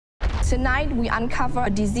Tonight, we uncover a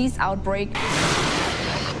disease outbreak.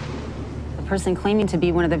 The person claiming to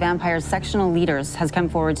be one of the vampire's sectional leaders has come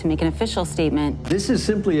forward to make an official statement. This is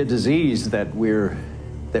simply a disease that we're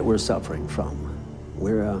suffering from.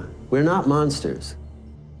 We're not monsters.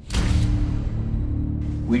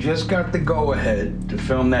 We just got the go-ahead to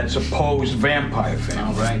film that supposed vampire film.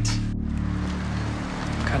 All right.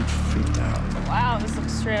 I'm kind of freaked out. Wow, this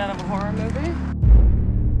looks straight out of a horror movie.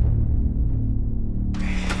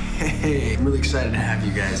 Hey, I'm really excited to have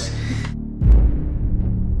you guys.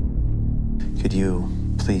 Could you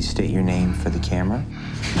please state your name for the camera?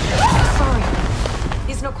 Sorry.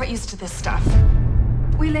 He's not quite used to this stuff.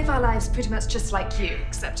 We live our lives pretty much just like you,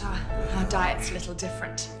 except our diet's a little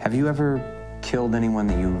different. Have you ever killed anyone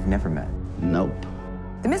that you've never met? Nope.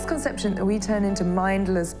 The misconception that we turn into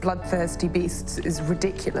mindless, bloodthirsty beasts is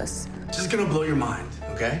ridiculous. This is gonna blow your mind,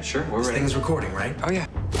 okay? Sure, we're this ready. thing's recording, right? Oh, yeah.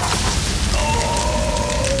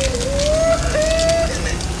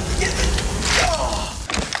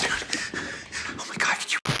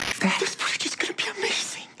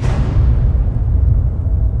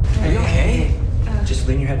 Just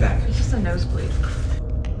lean your head back. It's just a nosebleed.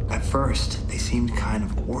 At first, they seemed kind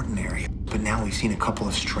of ordinary, but now we've seen a couple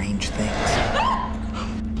of strange things.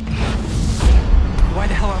 Why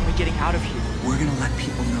the hell aren't we getting out of here? We're gonna let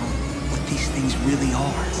people know what these things really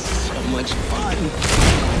are. So much fun.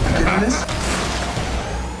 You doing this?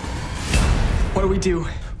 What do we do?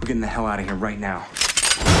 We're getting the hell out of here right now.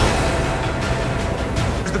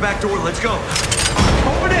 There's the back door. Let's go.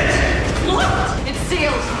 Open it! Look! It's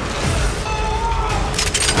sealed.